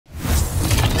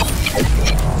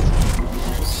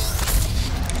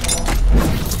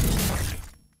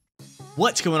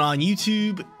What's going on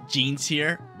YouTube? Jeans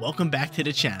here. Welcome back to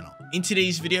the channel. In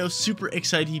today's video, super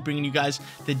excited to be bringing you guys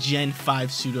the Gen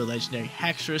 5 pseudo legendary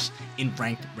Haxorus in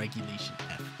ranked regulation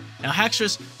F. Now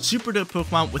Haxorus, super dope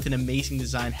Pokemon with an amazing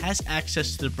design, has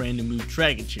access to the brand new move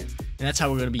Dragon Cheer, and that's how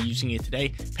we're going to be using it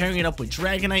today, pairing it up with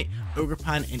Dragonite,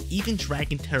 Ogerpon, and even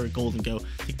Dragon Tera Gholdengo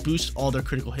to boost all their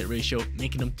critical hit ratio,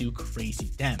 making them do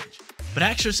crazy damage. But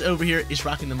Haxorus over here is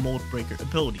rocking the Mold Breaker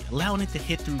ability, allowing it to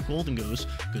hit through Gholdengo's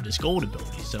good as gold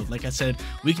ability. So like I said,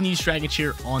 we can use Dragon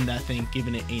Cheer on that thing,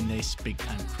 giving it a nice big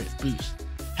time crit boost.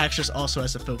 Haxorus also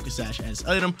has a Focus Sash as its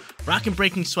item, Rock and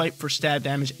Breaking Swipe for stab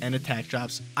damage and attack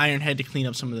drops, Iron Head to clean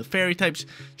up some of the fairy types,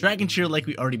 Dragon Cheer like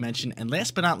we already mentioned, and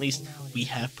last but not least, we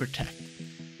have Protect.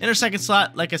 In our second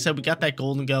slot, like I said, we got that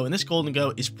Gholdengo, and this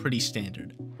Gholdengo is pretty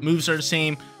standard. Moves are the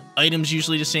same, items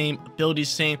usually the same, abilities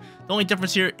the same. The only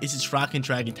difference here is its Rock and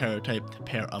Dragon Tera type to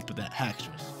pair up with that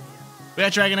Haxorus. We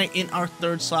got Dragonite in our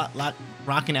third slot,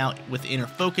 rocking out with Inner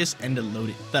Focus and the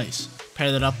Loaded Dice.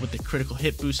 Pair that up with the critical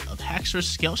hit boost of Haxorus,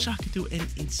 Scale Shot can do an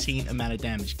insane amount of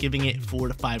damage, giving it 4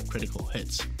 to 5 critical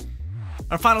hits.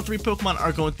 Our final three Pokemon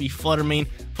are going to be Fluttermane.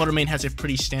 Fluttermane has a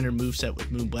pretty standard moveset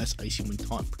with Moonblast, Icy Wind,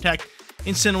 Taunt, Protect.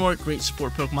 Incineroar, great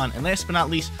support Pokemon. And last but not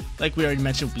least, like we already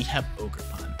mentioned, we have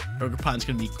Ogerpon. Ogerpon's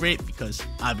going to be great because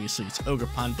obviously it's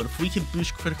Ogerpon, but if we can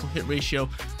boost critical hit ratio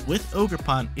with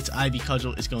Ogerpon, its IV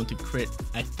Cudgel is going to crit,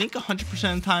 I think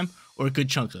 100% of the time, or a good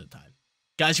chunk of the time.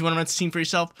 Guys, you want to rent the team for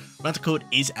yourself? Rental code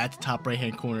is at the top right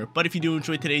hand corner, but if you do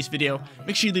enjoy today's video,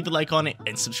 make sure you leave a like on it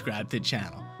and subscribe to the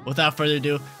channel. Without further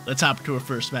ado, let's hop into our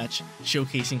first match,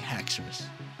 showcasing Haxorus.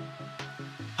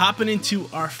 Hopping into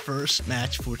our first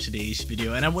match for today's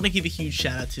video, and I want to give a huge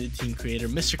shout out to the team creator,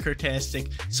 Mr.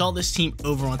 Kurtastic. Saw this team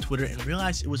over on Twitter and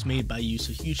realized it was made by you,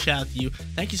 so huge shout out to you.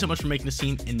 Thank you so much for making this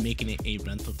team and making it a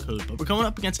rental code. But we're going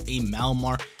up against a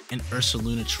Malamar and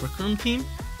Ursaluna Trick Room team.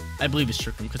 I believe it's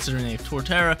Trick Room, considering they have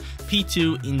Torterra,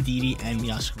 P2, Indeedee, and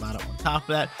Meowscarada on top of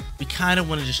that. We kind of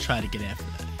want to just try to get after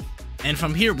that. And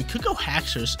from here, we could go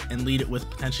Haxorus and lead it with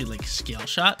potentially like Scale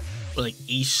Shot or like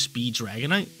Ace Speed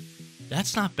Dragonite.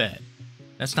 That's not bad.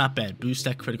 That's not bad. Boost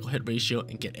that critical hit ratio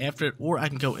and get after it. Or I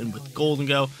can go in with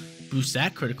Gholdengo, boost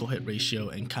that critical hit ratio,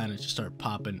 and kind of just start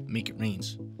popping, make it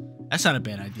rains. That's not a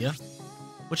bad idea.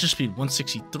 What's your speed?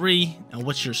 163. And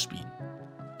what's your speed?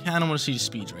 Kind of want to see the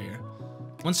speeds right here.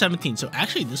 117. So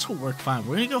actually, this will work fine.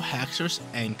 We're going to go Haxorus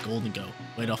and Gholdengo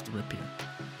right off the rip here.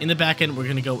 In the back end, we're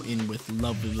going to go in with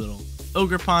lovely little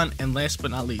Ogerpon. And last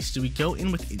but not least, do we go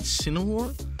in with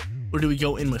Incineroar? Or do we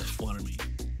go in with Fluttermane?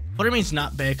 Fluttermane's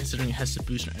not bad considering it has to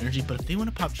boost our energy, but if they want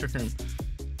to pop Trick Room,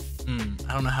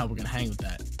 I don't know how we're going to hang with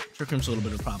that. Trick Room's a little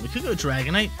bit of a problem. We could go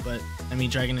Dragonite, but I mean,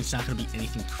 Dragonite's not going to be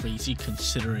anything crazy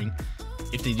considering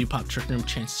if they do pop Trick Room,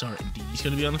 chances are Indeedee's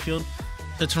going to be on the field.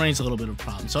 The terrain's a little bit of a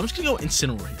problem. So I'm just going to go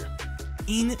Incineroar here.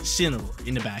 Incineroar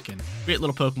in the back end. Great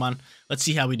little Pokemon. Let's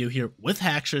see how we do here with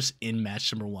Haxorus in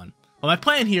match number 1. Well, my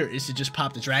plan here is to just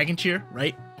pop the Dragon Cheer,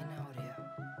 right?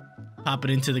 Pop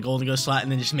it into the Gholdengo slot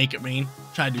and then just make it rain.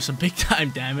 Try to do some big time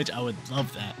damage. I would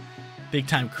love that. Big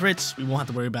time crits. We won't have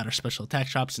to worry about our special attack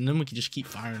drops, and then we can just keep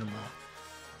firing them all.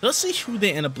 So let's see who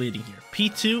they end up leading here.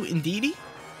 P2, Indeedee?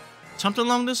 Something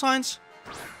along those lines?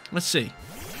 Let's see.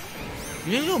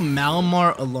 We're going to go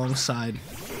Malamar alongside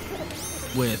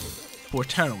with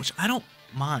Torterra, which I don't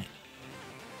mind.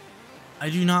 I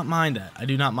do not mind that. I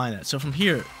do not mind that. So from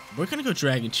here, we're going to go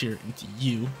Dragon Cheer into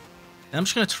you. And I'm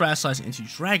just going to Terrasilize into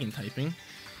Dragon typing.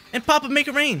 And pop and make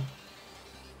it rain.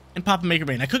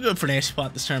 I could go for an Nasty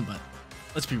Plot this turn, but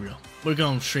let's be real. We're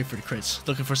going straight for the crits.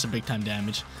 Looking for some big time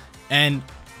damage. And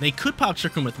they could pop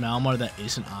Trick Room with Malamar. That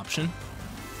is an option.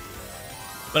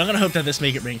 But I'm going to hope that this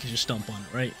Make It Rain can just stomp on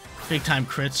it, right? Big time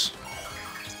crits.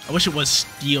 I wish it was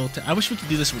Steel Tera. I wish we could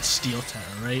do this with Steel Tera,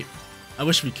 right? I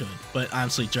wish we could. But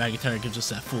honestly, Dragon Tera gives us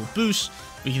that full boost.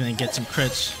 We can then get some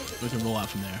crits. We can roll out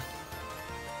from there.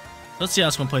 Let's see how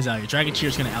this one plays out here. Dragon Cheer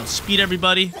is going to outspeed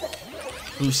everybody,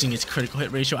 boosting its critical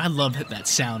hit ratio. I love that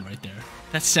sound right there.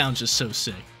 That sounds just so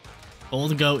sick.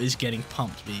 Gholdengo is getting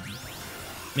pumped, baby.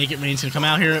 Make It Rain's going to come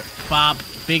out here. Bop.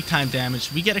 Big time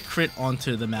damage. We get a crit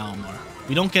onto the Malamar.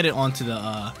 We don't get it onto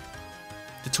the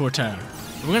Torterra.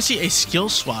 We're going to see a skill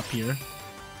swap here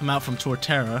come out from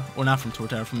Torterra, or not from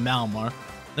Torterra, from Malamar.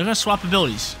 They're going to swap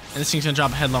abilities, and this thing's going to drop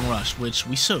a Headlong Rush, which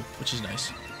we soak, which is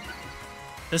nice.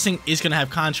 This thing is going to have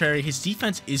Contrary. His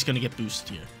defense is going to get boosted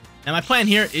here. Now, my plan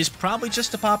here is probably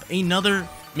just to pop another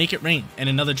Make It Rain and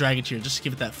another Dragon Cheer just to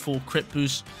give it that full crit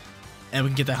boost, and we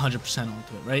can get that 100%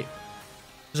 onto it, right?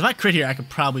 Because if I crit here, I could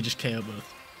probably just KO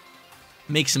both.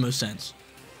 Makes the most sense.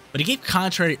 But he gave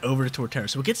Contrary over to Torterra,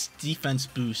 so it gets defense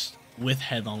boost with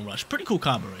Headlong Rush. Pretty cool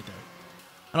combo right there.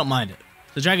 I don't mind it.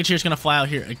 The Dragon Cheer is going to fly out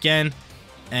here again,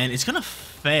 and it's going to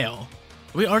fail.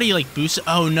 Are we already, like, boosted?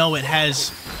 Oh, no, it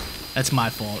has... That's my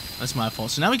fault. That's my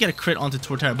fault. So now we get a crit onto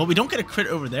Torterra, but we don't get a crit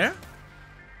over there?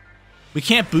 We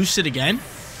can't boost it again?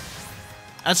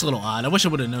 That's a little odd. I wish I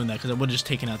would have known that, because I would have just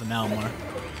taken out the Malamar.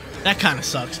 That kind of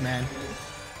sucks, man.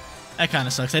 That kind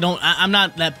of sucks. I'm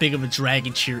not that big of a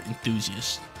Dragon Cheer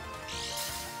enthusiast.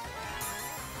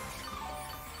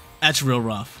 That's real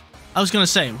rough. I was going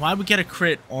to say, why would we get a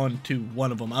crit onto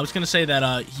one of them? I was going to say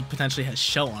that he potentially has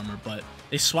Shell Armor, but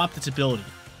they swapped its ability.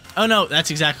 Oh, no, that's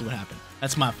exactly what happened.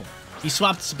 That's my fault. He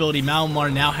swapped its ability.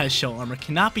 Malamar now has Shell Armor,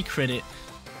 cannot be critted.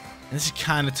 And this is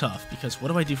kind of tough, because what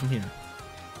do I do from here?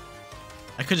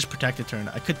 I could just protect the turn.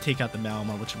 I could take out the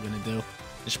Malamar, which I'm going to do.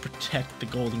 Just protect the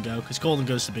Gholdengo, because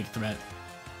Gholdengo's the big threat.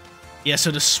 Yeah,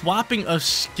 so the swapping of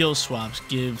skill swaps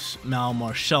gives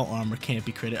Malamar Shell Armor, can't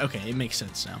be critted. Okay, it makes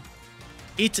sense now.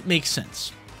 It makes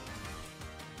sense.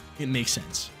 It makes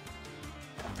sense.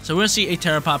 So we're going to see a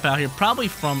Tera pop out here, probably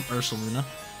from Ursaluna.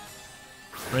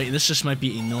 Right, this just might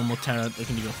be a normal Tera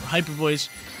looking to go for Hyper Voice,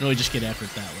 and really just get after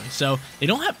it that way. So they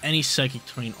don't have any Psychic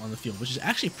Terrain on the field, which is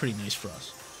actually pretty nice for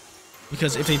us.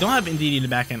 Because if they don't have Indeedee in the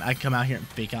back end, I can come out here and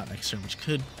fake out next turn, which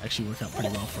could actually work out pretty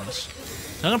well for us.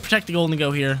 So I'm going to protect the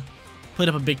Gholdengo here, put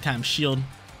up a big-time shield.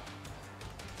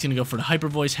 It's going to go for the Hyper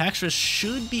Voice. Haxorus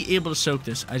should be able to soak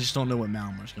this. I just don't know what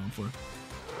Malamar's going for.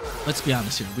 Let's be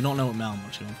honest here. We don't know what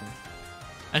Malamar's going for.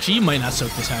 Actually, you might not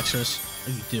soak this, Haxorus.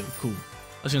 Oh, you do. Cool.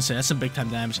 I was going to say, that's some big-time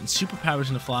damage. And Superpower's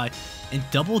going to fly and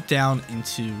double down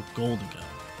into Gholdengo.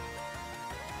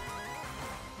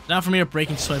 Now from here,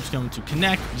 Breaking Swipe's going to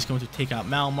connect. He's going to take out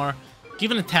Malamar. Give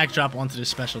an attack drop onto the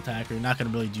special attacker. Not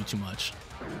going to really do too much.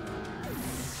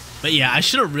 But yeah, I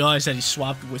should have realized that he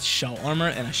swapped with Shell Armor,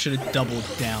 and I should have doubled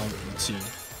down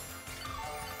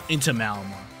into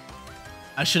Malamar.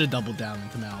 I should have doubled down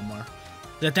into Malamar.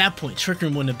 But at that point, Trick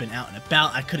Room wouldn't have been out and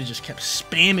about. I could have just kept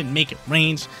spamming, make it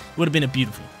rains. It would have been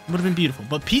beautiful. It would have been beautiful.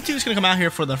 But P2 is going to come out here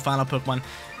for the final Pokemon,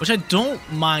 which I don't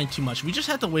mind too much. We just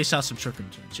have to waste out some Trick Room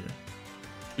turns here.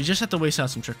 We just have to waste out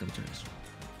some Trick Room turns.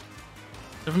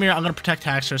 So from here, I'm going to protect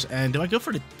Haxorus. And do I go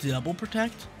for the double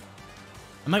protect?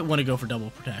 I might want to go for double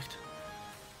protect.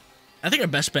 I think our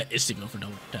best bet is to go for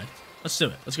double protect. Let's do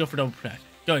it. Let's go for double protect.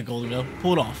 Go ahead, Gholdengo.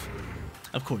 Pull it off.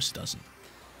 Of course it doesn't.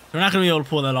 So we're not going to be able to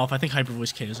pull that off. I think Hyper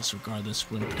Voice KOs us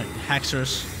regardless. We're going to protect the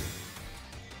Haxorus.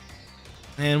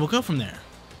 And we'll go from there.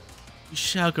 We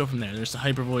shall go from there. There's the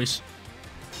Hyper Voice.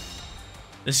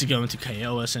 This is going to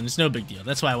KO us, and it's no big deal.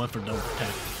 That's why I went for double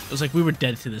protect. It was like we were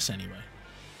dead to this anyway.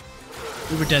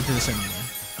 We were dead to this anyway.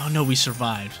 Oh no, we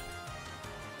survived.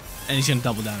 And he's going to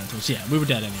double down into us. Yeah, we were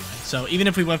dead anyway. So even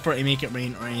if we went for a Make It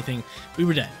Rain or anything, we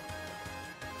were dead.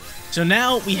 So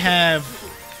now we have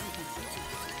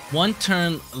 1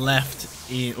 turn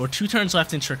left, or 2 turns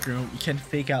left in Trick Room. We can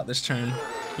fake out this turn.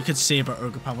 We could save our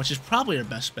Ogerpon, which is probably our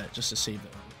best bet, just to save the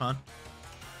Ogerpon.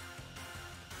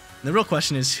 The real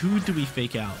question is, who do we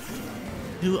fake out?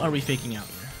 Who are we faking out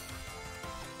here?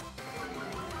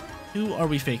 Who are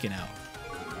we faking out?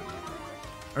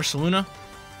 Ursaluna?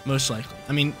 Most likely.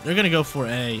 I mean, they're going to go for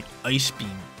a Ice Beam,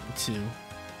 too.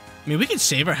 I mean, we can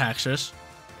save our Haxorus.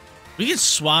 We can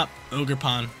swap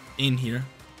Ogerpon in here.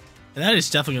 And that is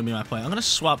definitely going to be my play. I'm going to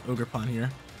swap Ogerpon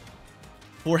here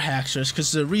for Haxorus,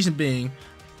 because the reason being,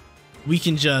 we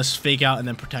can just fake out and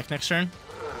then protect next turn.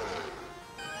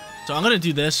 So I'm going to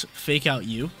do this, fake out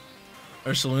you,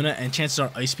 Ursaluna, and chances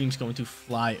are Ice Beam's going to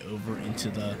fly over into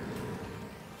the...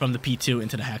 from the P2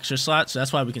 into the Haxorus slot, so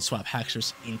that's why we can swap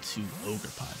Haxorus into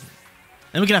Ogerpon.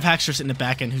 Then we can have Haxorus in the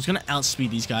back end, who's going to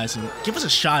outspeed these guys and give us a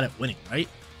shot at winning, right?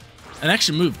 An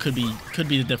extra move could be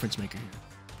the difference maker here.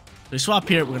 So we swap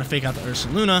here, we're going to fake out the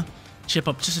Ursaluna, chip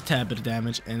up just a tad bit of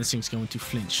damage, and this thing's going to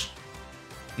flinch.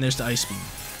 And there's the Ice Beam,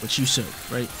 which you soak,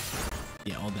 right?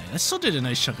 Yeah, all day. That still did a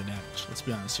nice chunk of damage, let's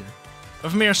be honest here.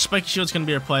 But from here, Spiky Shield's going to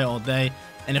be our play all day,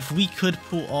 and if we could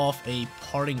pull off a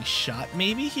parting shot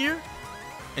maybe here,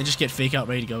 and just get fake out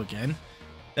ready to go again,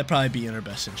 that'd probably be in our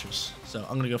best interest. So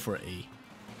I'm going to go for a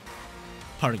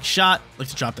parting shot. Like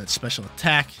to drop that special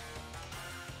attack.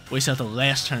 Waste out the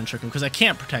last turn Trick Room, because I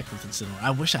can't protect with Incineroar.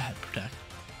 I wish I had protect.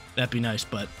 That'd be nice,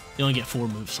 but you only get 4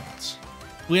 move slots.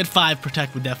 If we had 5,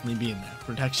 protect would definitely be in there.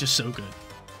 Protect's just so good.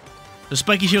 The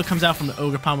Spiky Shield comes out from the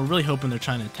Ogerpon. We're really hoping they're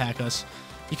trying to attack us.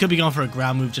 He could be going for a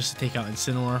ground move just to take out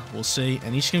Incineroar. We'll see.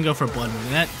 And he's going to go for a Blood Moon,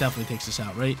 and that definitely takes us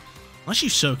out, right? Unless you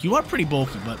soak. You are pretty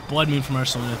bulky, but Blood Moon from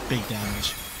Ursaluna, big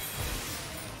damage.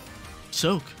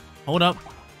 Soak. Hold up.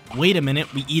 Wait a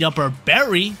minute. We eat up our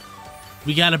berry.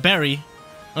 We got a berry.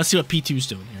 Let's see what P2's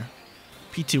doing here.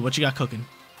 P2, what you got cooking?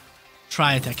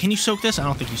 Try attack. Can you soak this? I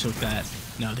don't think you soak that.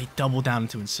 No, they double down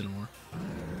into Incineroar.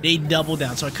 They double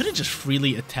down, so I could have just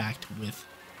freely attacked with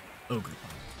Ogerpon.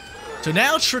 So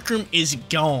now Trick Room is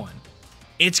gone.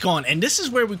 It's gone, and this is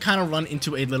where we kind of run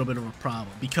into a little bit of a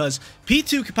problem, because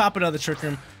P2 can pop another Trick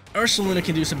Room, Ursaluna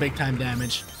can do some big time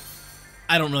damage.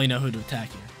 I don't really know who to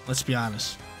attack here, let's be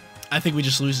honest. I think we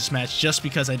just lose this match just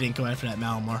because I didn't go after that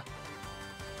Malamar.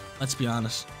 Let's be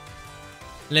honest.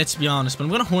 Let's be honest, but I'm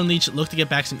going to Horn Leech, look to get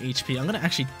back some HP. I'm going to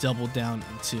actually double down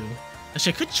into...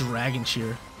 Actually, I could Dragon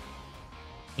Cheer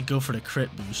and go for the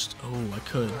crit boost. Oh, I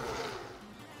could.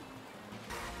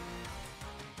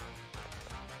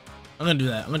 I'm going to do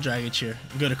that. I'm going to Dragon Cheer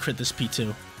and go to crit this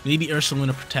P2. Maybe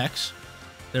Ursaluna protects.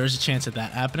 There is a chance of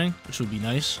that happening, which would be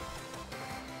nice.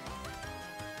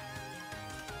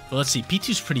 But let's see.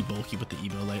 P2's pretty bulky with the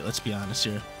Evo Light. Let's be honest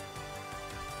here.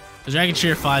 The Dragon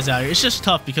Cheer flies out here. It's just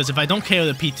tough because if I don't KO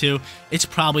the P2, it's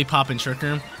probably popping Trick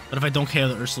Room. But if I don't KO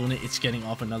the Ursaluna, it's getting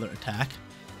off another attack.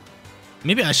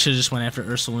 Maybe I should have just went after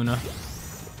Ursaluna.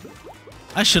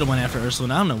 I should have went after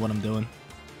Ursaluna. I don't know what I'm doing.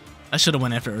 I should have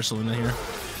went after Ursaluna here.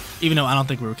 Even though I don't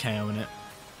think we were KOing it.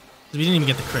 We didn't even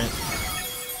get the crit.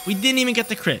 We didn't even get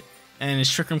the crit. And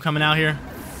is Trick Room coming out here?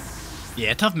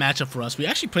 Yeah, tough matchup for us. We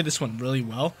actually played this one really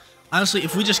well. Honestly,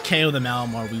 if we just KO the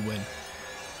Malamar, we win.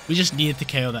 We just needed to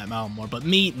KO that Malamar. But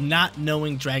me not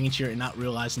knowing Dragon Cheer and not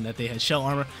realizing that they had Shell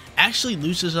Armor actually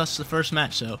loses us the first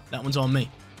match. So that one's on me.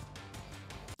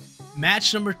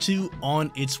 Match number 2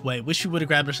 on its way. Wish we would have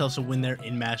grabbed ourselves a win there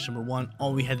in match number 1.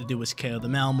 All we had to do was KO the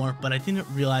Malamar, but I didn't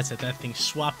realize that that thing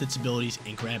swapped its abilities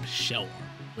and grabbed Shell Armor,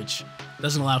 which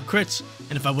doesn't allow crits.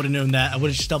 And if I would have known that, I would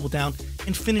have just doubled down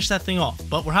and finished that thing off.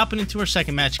 But we're hopping into our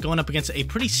second match, going up against a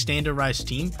pretty standardized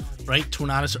team, right?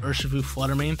 Tornadus, Urshifu,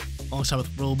 Fluttermane, alongside with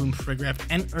Rillaboom, Friggraff,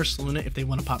 and Ursaluna if they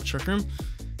want to pop Trick Room.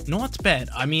 Not bad.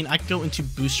 I mean, I could go into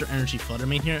Booster Energy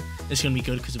Fluttermane here. It's going to be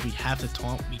good because if we have to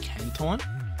taunt, we can taunt,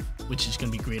 which is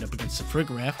going to be great up against the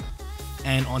Friggraff.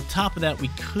 And on top of that, we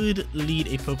could lead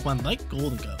a Pokemon like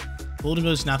Gholdengo.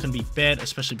 Gholdengo is not going to be bad,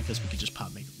 especially because we could just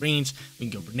pop Mega Rains. We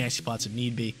can go for Nasty Pots if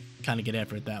need be, kind of get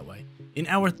after it that way. In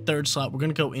our third slot, we're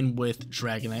going to go in with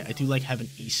Dragonite. I do like having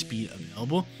Ace Speed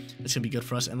available. It's going to be good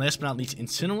for us. And last but not least,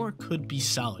 Incineroar could be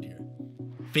solid here.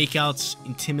 Fake Outs,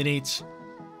 Intimidates,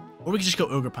 or we could just go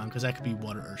Ogerpon, because that could be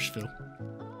Water Urshifu.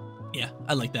 Yeah,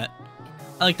 I like that.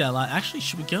 I like that a lot. Actually,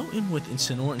 should we go in with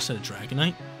Incineroar instead of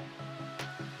Dragonite?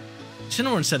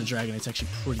 Incineroar instead of Dragonite is actually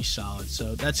pretty solid,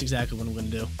 so that's exactly what I'm going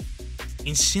to do.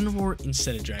 Incineroar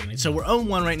instead of Dragonite. So we're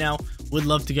 0-1 right now. Would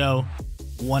love to go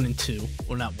 1-2,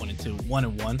 or not 1-2,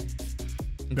 1-1,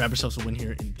 and grab ourselves a win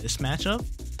here in this matchup.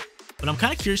 But I'm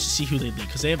kind of curious to see who they lead,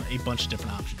 because they have a bunch of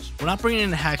different options. We're not bringing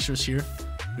in the Haxorus here.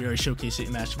 We already showcased it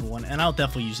in match number 1, and I'll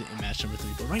definitely use it in match number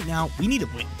 3. But right now, we need a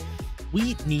win.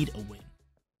 We need a win.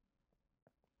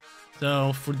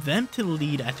 So for them to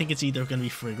lead, I think it's either going to be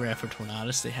Friggraff or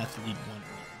Tornadus. They have to lead one or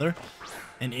the other.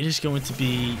 And it is going to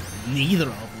be neither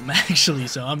of them, actually.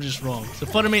 So I'm just wrong. So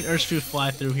Fluttermane, Urshifu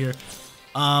fly through here.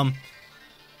 I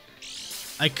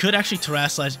could actually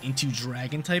Terrasilize into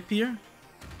Dragon type here,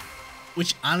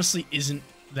 which honestly isn't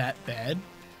that bad.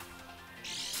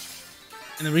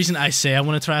 And the reason I say I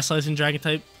want to Terrasilize in Dragon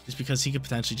type is because he could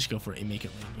potentially just go for a Make It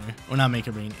Rain here. Or not Make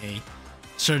It Rain, a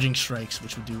Surging Strikes,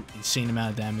 which would do insane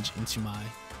amount of damage into my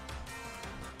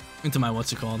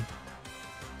what's it called?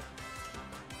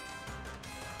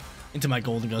 Into my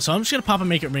Gholdengo. So I'm just going to pop a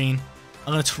Make It Rain.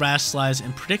 I'm going to Terrasilize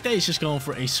and predict that he's just going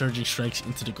for a Surging Strikes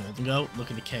into the Gholdengo,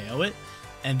 looking to KO it,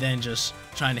 and then just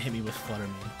trying to hit me with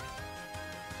Fluttermane.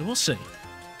 So we'll see.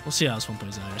 We'll see how this one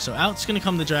plays out here. So out's going to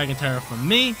come the Dragon Tera from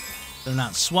me. They're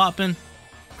not swapping.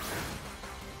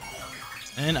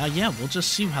 And yeah, we'll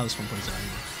just see how this one plays out here.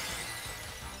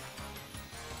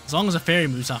 As long as a Fairy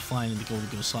move's not flying in the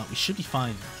Gholdengo slot, we should be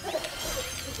fine.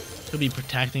 Could be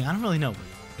protecting. I don't really know what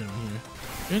we're doing here.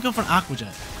 We're going to go for an Aqua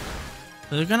Jet.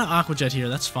 So they're going to Aqua Jet here.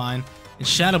 That's fine. And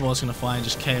Shadow Ball is going to fly and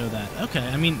just KO that. Okay,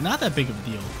 I mean, not that big of a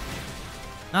deal.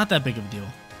 Not that big of a deal.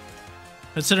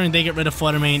 Considering they get rid of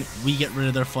Fluttermane, we get rid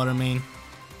of their Fluttermane.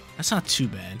 That's not too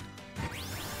bad.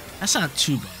 That's not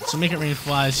too bad. So Make It Rain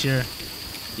flies here.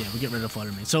 Yeah, we get rid of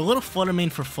Fluttermane. So a little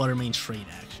Fluttermane for Fluttermane trade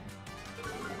action.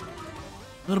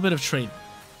 A little bit of trade.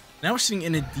 Now we're sitting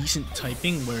in a decent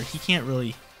typing where he can't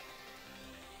really...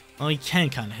 Well, he can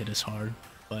kind of hit us hard.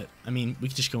 But, I mean, we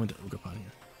could just go into Ogerpon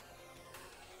here.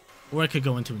 Or I could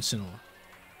go into Incineroar.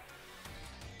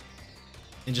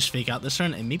 And just fake out this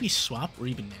turn and maybe swap or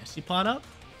even Nasty Pot up.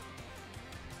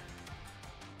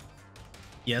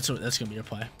 Yeah, that's going to be our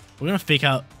play. We're going to fake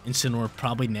out Incineroar,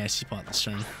 probably Nasty Pot this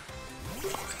turn.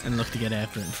 And look to get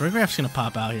after it. And Friggraff's going to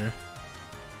pop out here.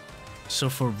 So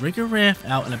for Friggraff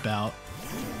out and about,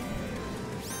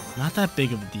 not that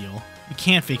big of a deal. We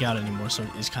can't fake out anymore, so it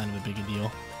is kind of a big deal.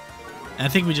 And I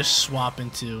think we just swap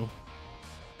into...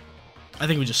 I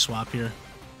think we just swap here.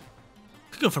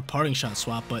 Could go for parting shot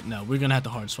swap, but no, we're going to have to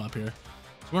hard swap here.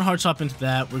 So we're going to hard swap into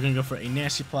that. We're going to go for a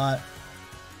nasty plot.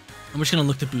 And we're just going to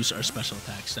look to boost our special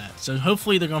attack stat. So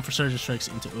hopefully they're going for Surge Strikes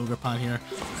into Ogerpon here.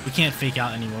 We can't fake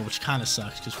out anymore, which kind of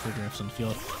sucks because Frigorif's on the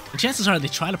field. The chances are they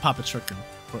try to pop a Trick Room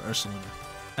for Ursaluna.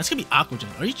 That's going to be Aqua Jet.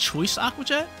 Are you Choice Aqua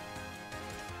Jet?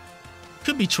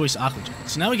 Could be Choice Aqua Jet.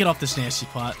 So now we get off this nasty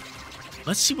plot.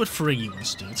 Let's see what Friggy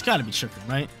wants to do. It's got to be Trick Room,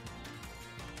 right?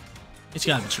 It's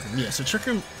got to be Trick Room. Yeah, so Trick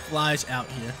Room flies out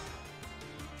here.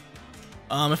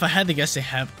 If I had to guess, they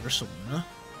have Ursaluna.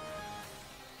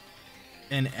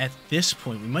 And at this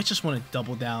point, we might just want to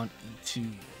double down into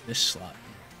this slot.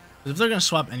 Because if they're going to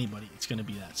swap anybody, it's going to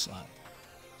be that slot.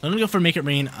 So I'm going to go for Make It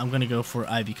Rain. I'm going to go for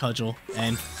Ivy Cudgel.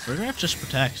 And Frigorif just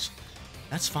protects.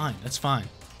 That's fine. That's fine.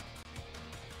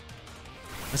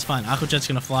 That's fine. Aqua Jet's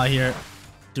going to fly here,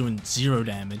 doing 0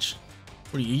 damage.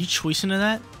 What are you choicing to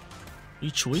that? Are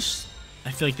you choice?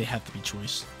 I feel like they have to be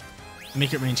choice.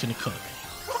 Make It Rain's going to cook.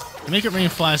 Make It Rain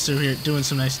flies through here, doing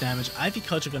some nice damage. Ivy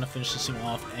Cudgel going to finish this thing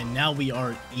off, and now we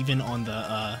are even on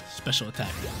the special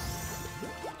attack.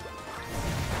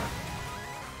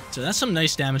 So that's some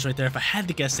nice damage right there. If I had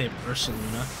to guess, they have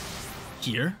Ursaluna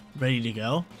here, ready to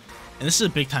go. And this is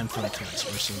a big time threat to us,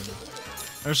 Ursaluna.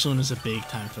 Ursaluna is a big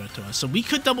time threat to us. So we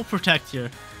could double protect here,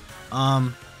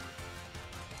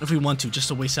 if we want to, just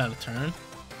to waste out a turn.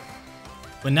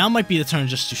 But now might be the turn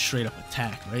just to straight up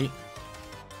attack, right?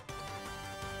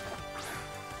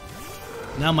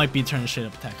 Now might be the turn to straight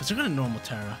up attack, because they're going to normal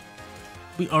Tera.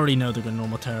 We already know they're going to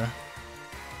normal Tera.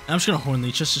 I'm just going to Horn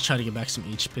Leech just to try to get back some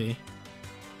HP.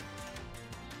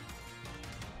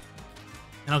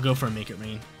 And I'll go for a Make It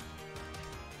Rain.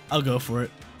 I'll go for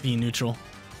it, being neutral.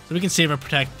 So we can save our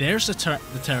protect. There's the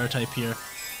Tera type here.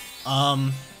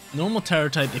 Normal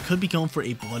Tera type, they could be going for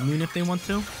a Blood Moon if they want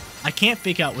to. I can't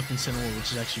fake out with Incineroar,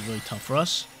 which is actually really tough for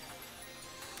us.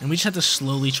 And we just have to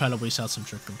slowly try to waste out some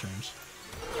Trick Room turns.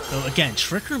 So again,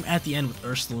 Trick Room at the end with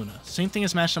Ursaluna. Same thing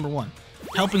as match number 1.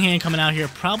 Helping Hand coming out here,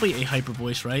 probably a Hyper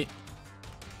Voice, right?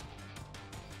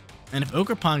 And if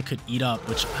Ogerpon could eat up,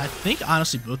 which I think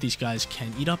honestly both these guys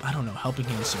can eat up. I don't know, Helping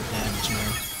Hand is some damage,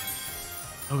 man.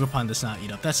 Ogerpon does not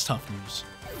eat up. That's tough news.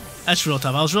 That's real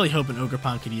tough. I was really hoping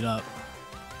Ogerpon could eat up.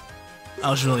 I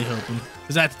was really hoping.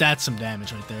 Because that's some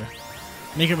damage right there.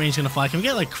 Make It Rain's gonna fly. Can we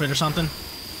get like crit or something?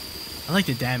 I like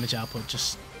the damage output,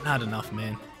 just not enough,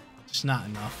 man. Just not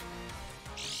enough.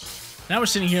 Now we're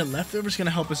sitting here. Leftovers gonna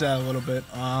help us out a little bit.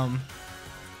 How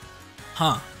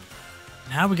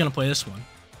are we gonna play this one?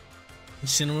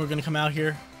 Incineroar gonna come out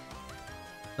here.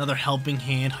 Another Helping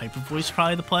Hand, Hyper Voice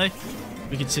probably the play.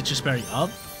 We could Citrus Berry up.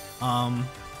 And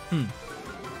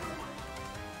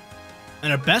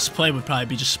our best play would probably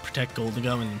be just protect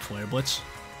Gholdengo and then Flare Blitz.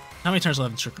 How many turns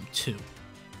left in Trick Room? 2.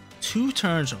 2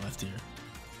 turns are left here.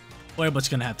 Flare Blitz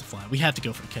gonna have to fly. We have to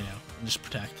go for KO and just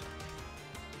protect.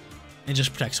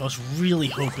 So I was really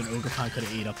hoping Ogerpon could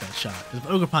have ate up that shot. Because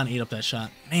if Ogerpon ate up that shot,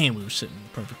 man, we were sitting in the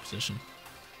perfect position.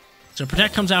 So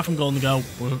Protect comes out from Gholdengo.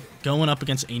 We're going up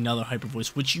against another Hyper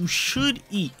Voice, which you should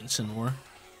eat, Incineroar.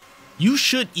 You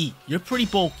should eat. You're pretty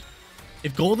bulky.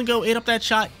 If Gholdengo ate up that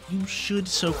shot, you should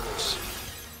soak this.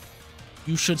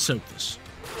 You should soak this.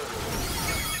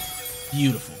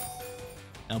 Beautiful.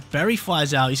 Now, Berry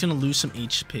flies out. He's going to lose some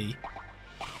HP.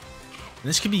 And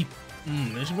this could be...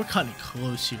 we're cutting it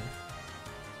close here.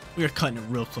 We are cutting it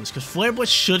real close. Because Flare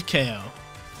Blitz should KO.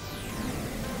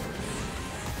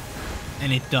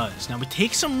 And it does. Now, we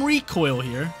take some recoil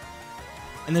here.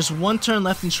 And there's 1 turn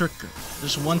left in Trick Room.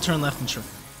 There's 1 turn left in Trick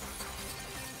Room.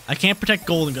 I can't protect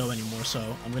Gholdengo anymore, so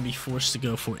I'm going to be forced to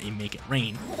go for a Make It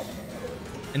Rain.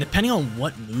 And depending on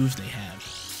what move they have,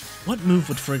 what move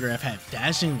would Frigorif have?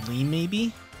 Dazzling Gleam,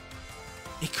 maybe?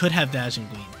 It could have Dazzling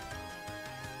Gleam.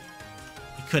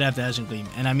 It could have Dazzling Gleam.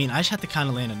 And I mean, I just have to kind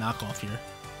of land a knockoff here.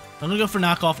 I'm going to go for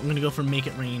knockoff. I'm going to go for Make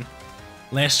It Rain.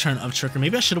 Last turn of Trick Room.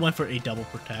 Maybe I should have went for a double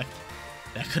protect.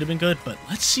 That could have been good, but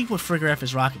let's see what Frigorif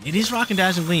is rocking. It is rocking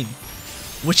Dazzling Gleam,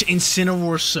 which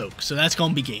Incineroar soak, so that's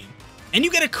going to be game. And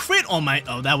you get a crit on my...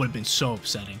 Oh, that would have been so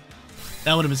upsetting.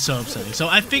 That would have been so upsetting. So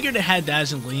I figured it had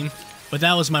Dazzling Gleam, but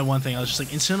that was my one thing. I was just like,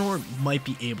 Incineroar might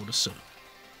be able to soak.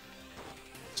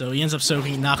 So he ends up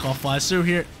soaking, knockoff flies through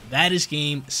here. That is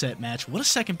game, set, match. What a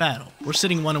second battle. We're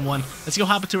sitting 1-1. Let's go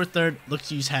hop into our third. Look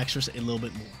to use Haxorus a little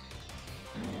bit more.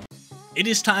 It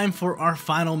is time for our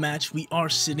final match. We are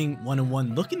sitting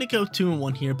 1-1, looking to go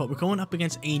 2-1 here, but we're going up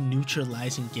against a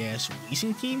neutralizing gas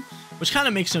Weezing team, which kind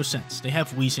of makes no sense. They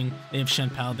have Weezing, they have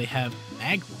Shenpal, they have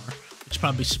Magmar, which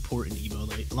probably support an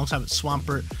Evo, alongside with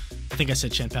Swampert, I think I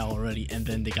said Shenpao already, and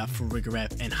then they got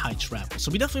Farigiraf and Hydrapple. So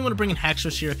we definitely want to bring in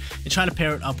Haxorus here and try to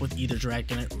pair it up with either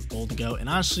Dragonite or Gholdengo. And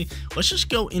honestly, let's just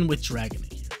go in with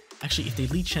Dragonite here. Actually, if they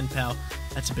lead Shenpao,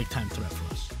 that's a big time threat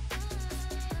for us.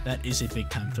 That is a big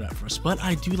time threat for us. But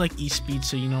I do like E-Speed,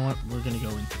 so you know what? We're going to go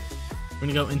into it. We're going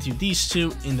to go into these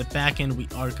two. In the back end, we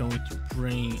are going to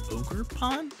bring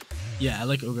Ogerpon. Yeah, I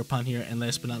like Ogerpon here. And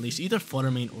last but not least, either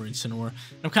Flutter Mane or Incineroar.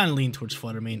 I'm kind of leaning towards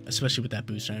Flutter Mane, especially with that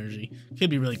boost energy.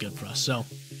 Could be really good for us. So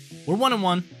we're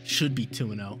 1-1. Should be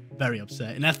 2-0. Very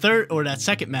upset. And that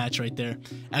second match right there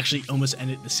actually almost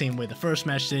ended the same way the first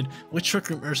match did, with Trick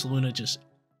Room Ursaluna just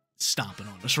stomping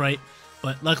on us, right?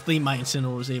 But luckily, my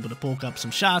Incineroar was able to bulk up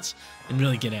some shots and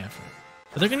really get after it.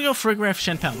 But they're going to go Farigiraf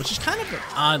Shenpao, which is kind of an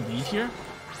odd lead here.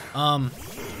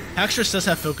 Haxorus does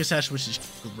have Focus Sash, which is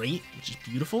great, which is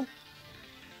beautiful.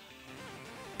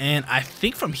 And I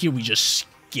think from here, we just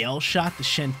Scale Shot the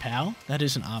Shenpao. That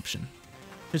is an option.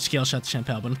 Could Scale Shot the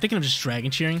Shenpao, but I'm thinking of just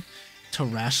Dragon Cheering,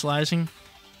 Terastallizing,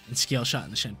 and Scale Shot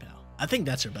in the Shenpao. I think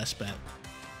that's our best bet.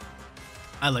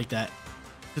 I like that.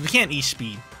 Because we can't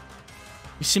E-Speed.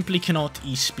 We simply cannot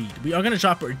E-Speed. We are going to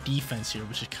drop our defense here,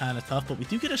 which is kind of tough, but we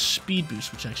do get a speed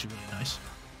boost, which is actually really nice.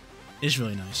 It is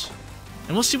really nice.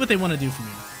 And we'll see what they want to do from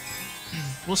here.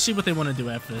 We'll see what they want to do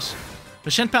after this.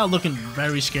 But Shenpao looking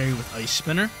very scary with Ice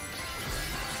Spinner.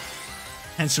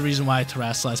 Hence the reason why I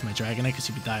Terastallize my Dragonite, because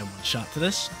he would die in one shot to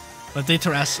this. But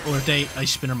if they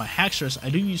Ice Spinner my Haxorus,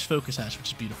 I do use Focus Sash, which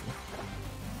is beautiful.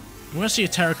 We're going to see a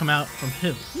Tera come out from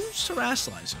him. Who's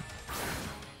Terastallizing?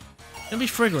 Gonna be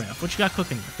Farigiraf. What you got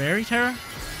cooking? Fairy Tera?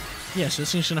 Yeah, so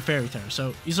this thing's gonna Fairy Tera.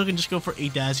 So he's looking to just go for a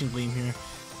Dazzling Gleam here.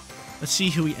 Let's see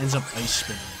who he ends up Ice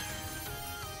Spinning.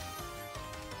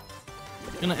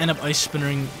 Gonna end up Ice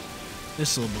Spinning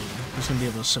this little boy. Who's gonna be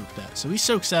able to soak that. So he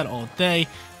soaks that all day.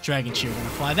 Dragon Cheer gonna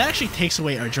fly. That actually takes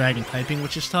away our Dragon typing,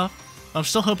 which is tough. I'm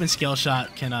still hoping Scale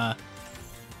Shot can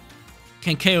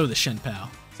KO the Shenpao.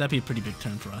 So that'd be a pretty big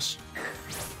turn for us.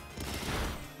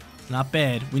 Not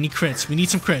bad. We need crits. We need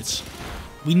some crits.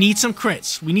 We need some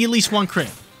crits. We need at least one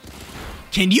crit.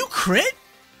 Can you crit?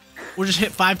 Or just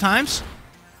hit 5 times?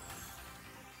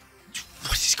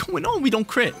 What is going on? We don't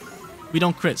crit. We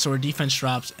don't crit, so our defense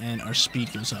drops and our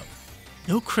speed goes up.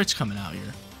 No crits coming out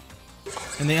here.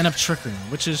 And they end up triggering,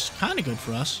 which is kind of good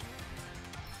for us.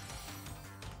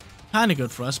 Kind of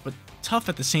good for us, but tough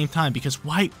at the same time, because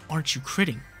why aren't you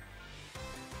critting?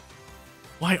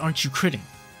 Why aren't you critting?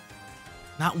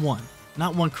 Not one.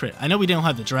 Not one crit. I know we don't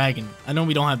have the dragon. I know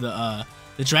we don't have the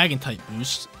dragon type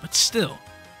boost, but still.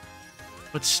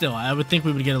 But still, I would think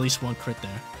we would get at least one crit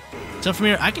there. So from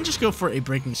here, I can just go for a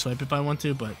Breaking Swipe if I want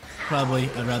to, but probably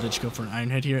I'd rather just go for an Iron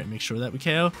Head here and make sure that we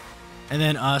KO. And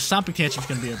then Stomping Tantrum is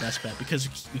going to be our best bet, because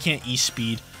we can't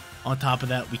E-Speed. On top of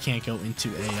that, we can't go into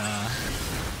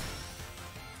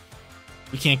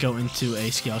a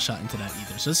Scale Shot into that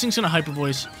either. So this thing's going to Hyper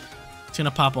Voice. It's going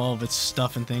to pop all of its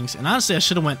stuff and things. And honestly, I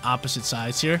should have went opposite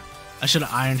sides here. I should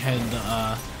have Iron Head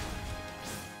the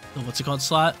what's it called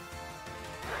slot?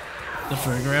 The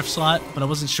Farigiraf slot. But I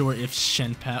wasn't sure if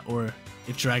Shenpao or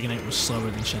if Dragonite was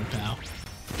slower than Shenpao.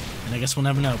 And I guess we'll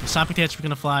never know. But Stomping Tantrum is going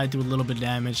to fly, do a little bit of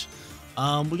damage.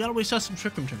 We got to waste out some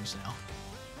Trick Room turns now.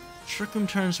 Trick Room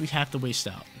turns we have to waste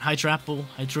out. Hydrapple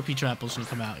is going to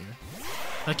come out here.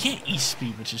 But I can't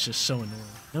E-Speed, which is just so annoying.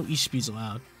 No E-Speeds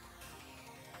allowed.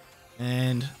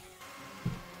 And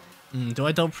do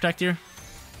I double protect here?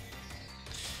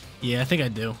 Yeah, I think I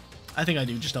do. I think I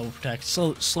do just double protect.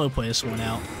 Slow play this one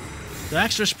out. The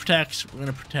Haxorus protects. We're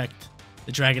going to protect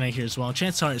the Dragonite here as well.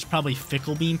 Chances are it's probably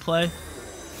Fickle Beam play.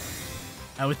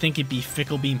 I would think it'd be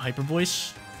Fickle Beam Hyper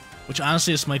Voice, which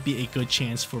honestly this might be a good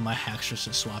chance for my Haxorus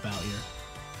to swap out here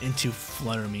into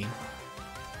Flutter Mane,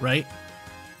 right?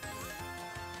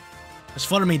 Because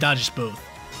Flutter Mane dodges both,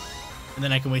 and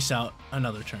then I can waste out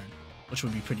another turn, which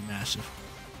would be pretty massive.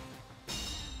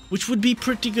 Which would be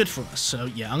pretty good for us. So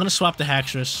yeah, I'm going to swap the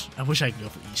Haxorus. I wish I could go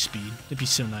for E-Speed. It'd be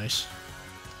so nice.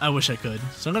 I wish I could.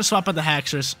 So I'm going to swap out the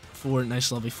Haxorus for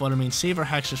nice lovely Flutter Mane. Save our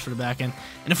Haxorus for the back end.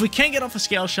 And if we can't get off a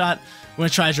Scale Shot, we're going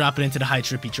to try to drop it into the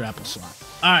Hydrapple slot.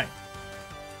 Alright.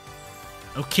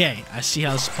 Okay, I see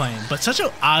how this is playing. But such an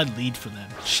odd lead for them.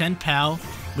 Shenpao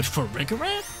with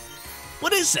Farigiraf?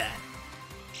 What is that?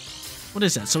 What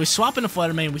is that? So we swap into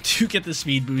Flutter Mane. We do get the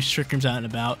speed boost. Trick Room's out and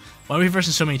about. Why are we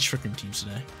versing so many Trick Room teams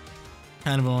today?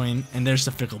 Kind of annoying. And there's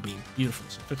the Fickle Beam. Beautiful.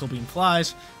 So Fickle Beam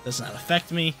flies. Does not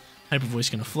affect me. Hyper Voice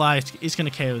going to fly. It's going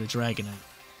to KO the Dragonite.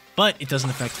 But it doesn't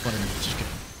affect Flutter Mane, which is good.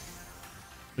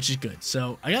 Which is good.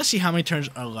 So I got to see how many turns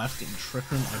are left in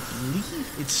Trick Room. I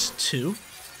believe it's 2.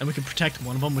 And we can protect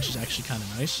one of them, which is actually kind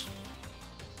of nice.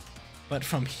 But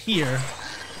from here,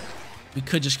 we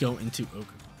could just go into Ogerpon.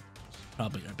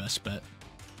 Probably our best bet.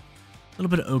 A little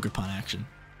bit of Ogerpon action.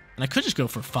 And I could just go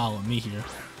for Follow Me here.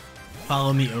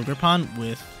 Follow Me Ogerpon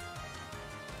with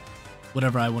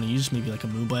whatever I want to use. Maybe like a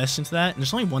Moonblast into that. And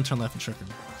there's only one turn left in Trick Room.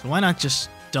 So why not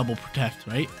just double protect,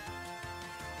 right?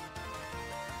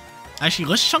 Actually,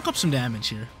 let's chunk up some damage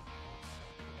here.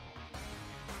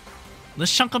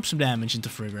 Let's chunk up some damage into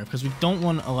Frigoraph because we don't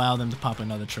want to allow them to pop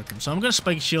another Trick Room. So I'm going to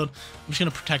Spike Shield. I'm just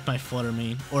going to protect my Flutter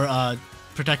Mane, or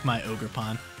protect my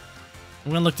Ogerpon. I'm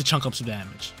going to look to chunk up some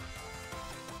damage.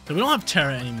 So we don't have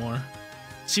Tera anymore.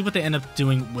 See what they end up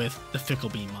doing with the Fickle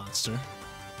Beam monster.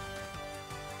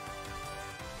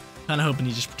 Kind of hoping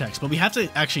he just protects. But we have to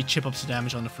actually chip up some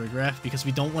damage on the Frigoraph because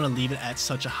we don't want to leave it at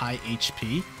such a high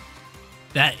HP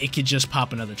that it could just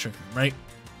pop another Trick Room, right?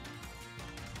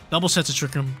 Double sets of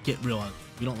Trick Room, get real ugly.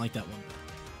 We don't like that one bit.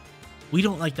 We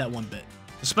don't like that one bit.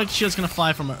 The Spike Shield's going to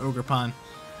fly from our Ogerpon.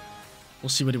 We'll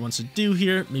see what he wants to do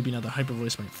here. Maybe another Hyper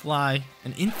Voice might fly.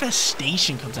 An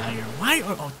Infestation comes out here. Why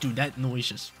are... Oh, dude, that noise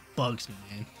just bugs me,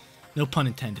 man. No pun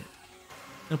intended.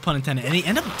 No pun intended. And he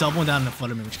ended up doubling down on the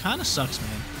Flutter Mane, which kind of sucks,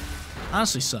 man.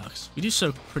 Honestly sucks. We do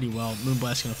so pretty well.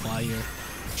 Moonblast's going to fly here.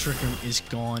 Trick Room is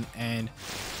gone, and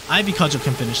Ivy Cudgel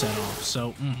can finish that off.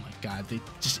 So, oh my god, they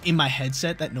just in my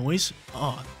headset, that noise.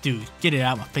 Oh, dude, get it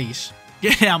out my face.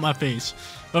 Get it out my face.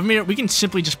 But from here, we can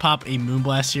simply just pop a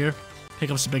Moonblast here,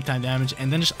 pick up some big time damage,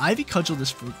 and then just Ivy Cudgel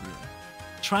this Fruit Room.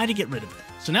 Try to get rid of it.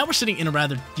 So now we're sitting in a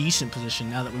rather decent position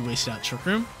now that we wasted out Trick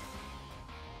Room.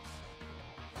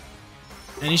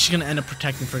 And he's just going to end up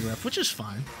protecting Frigoraph, which is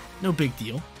fine. No big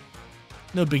deal.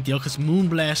 No big deal, because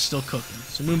Moonblast's still cooking.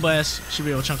 So Moonblast should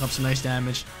be able to chunk up some nice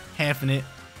damage, halving it,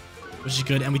 which is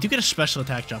good. And we do get a special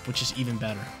attack drop, which is even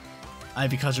better.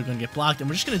 Ivy Cudgel are going to get blocked, and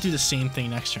we're just going to do the same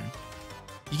thing next turn.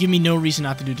 You give me no reason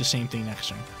not to do the same thing next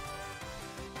turn.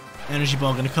 Energy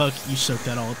Ball going to cook. You soak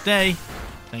that all day.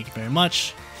 Thank you very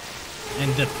much.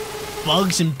 And the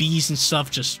bugs and bees and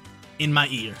stuff just in my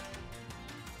ear.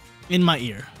 In my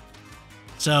ear.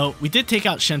 So, we did take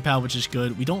out Shenpao, which is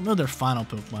good. We don't know their final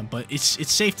Pokemon, but it's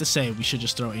safe to say we should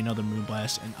just throw another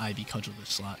Moonblast and Ivy Cudgel this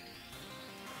slot.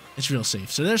 It's real safe.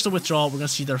 So, there's the withdrawal. We're going to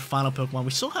see their final Pokemon. We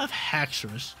still have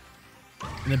Haxorus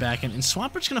in the back end, and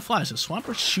Swampert's going to fly. So,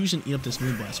 Swampert's choosing to eat up this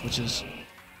Moonblast, which is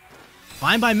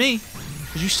fine by me,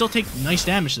 because you still take nice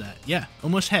damage to that. Yeah,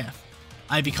 almost half.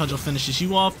 Ivy Cudgel finishes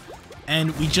you off,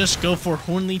 and we just go for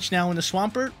Horn Leech now into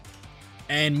Swampert,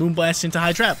 and Moonblast into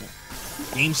Hydrapple.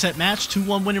 Game, set, match,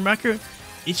 2-1 winning record.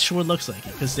 It sure looks like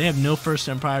it because they have no first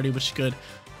turn priority, which is good.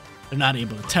 They're not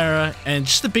able to Tera, and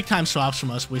just the big time swaps from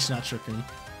us wasting out Trick Room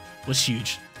was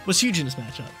huge. Was huge in this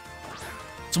matchup.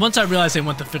 So once I realized they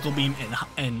went the Fickle Beam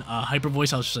and Hyper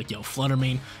Voice, I was just like, yo, Flutter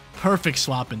Mane, perfect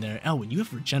swap in there. Oh, and you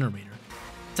have Regenerator.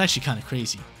 It's actually kind of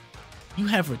crazy. You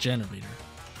have Regenerator.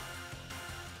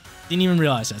 Didn't even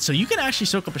realize that. So you can actually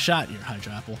soak up a shot here,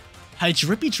 Hydrapple.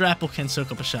 Hydrapple can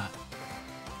soak up a shot.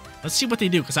 Let's see what they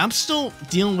do, because I'm still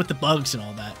dealing with the bugs and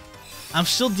all that. I'm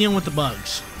still dealing with the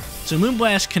bugs. So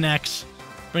Moonblast connects,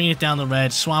 bringing it down the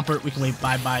red. Swampert, we can wave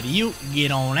bye-bye to you.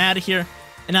 Get on out of here.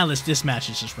 And now this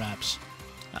match is just wraps.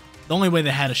 The only way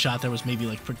they had a shot there was maybe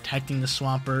like protecting the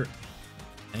Swampert.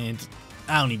 And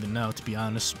I don't even know, to be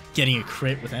honest. Getting a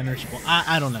crit with energy. Well,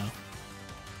 I don't know.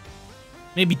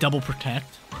 Maybe double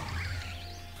protect.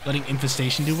 Letting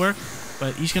Infestation do work.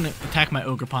 But he's going to attack my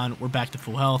Ogerpon. We're back to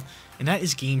full health. And that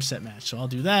is game, set, match. So I'll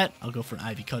do that. I'll go for an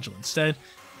Ivy Cudgel instead.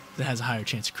 That has a higher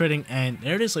chance of critting. And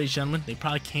there it is, ladies and gentlemen. They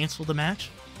probably canceled the match.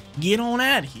 Get on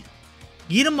out of here.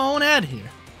 Get them on out of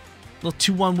here.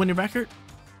 Little 2-1 winning record.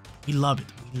 We love it.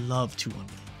 We love 2-1 winning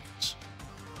records.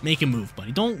 Make a move,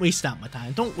 buddy. Don't waste out my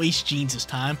time. Don't waste Jeans'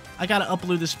 time. I got to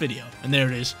upload this video. And there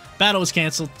it is. Battle was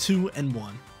canceled.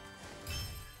 2-1.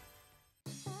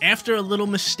 After a little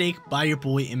mistake by your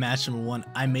boy in match number 1,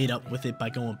 I made up with it by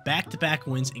going back-to-back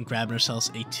wins and grabbing ourselves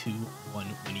a 2-1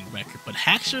 winning record. But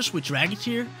Haxorus with Dragon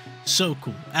Tier, so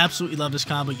cool. Absolutely love this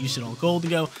combo. Use it on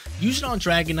Gholdengo. Use it on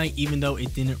Dragonite, even though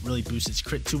it didn't really boost its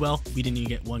crit too well. We didn't even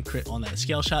get one crit on that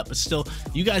scale shot, but still,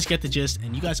 you guys get the gist,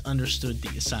 and you guys understood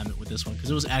the assignment with this one,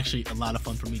 because it was actually a lot of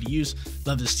fun for me to use.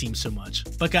 Love this team so much.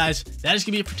 But guys, that is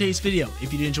going to be it for today's video.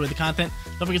 If you did enjoy the content,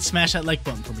 don't forget to smash that like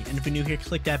button for me. And if you're new here,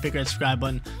 click that big red subscribe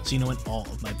button so you know when all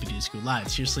of my videos go live.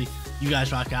 Seriously, you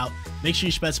guys rock out. Make sure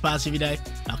you spread spots every day.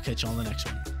 I'll catch you on the next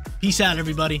one. Peace out,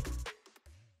 everybody.